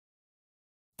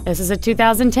This is a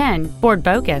 2010 Ford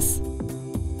Focus.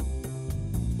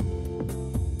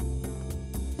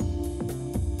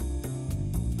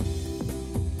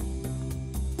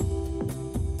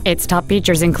 Its top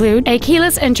features include a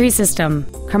keyless entry system,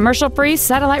 commercial-free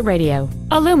satellite radio,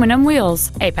 aluminum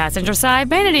wheels, a passenger side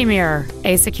vanity mirror,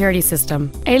 a security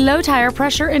system, a low tire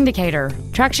pressure indicator,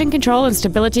 traction control and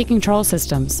stability control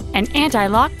systems, an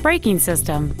anti-lock braking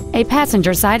system, a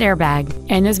passenger side airbag,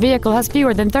 and this vehicle has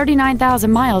fewer than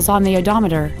 39,000 miles on the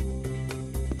odometer.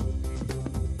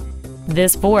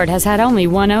 This Ford has had only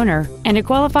one owner, and it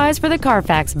qualifies for the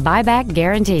Carfax buyback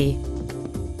guarantee.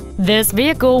 This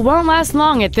vehicle won't last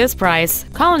long at this price.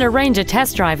 Call and arrange a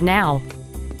test drive now.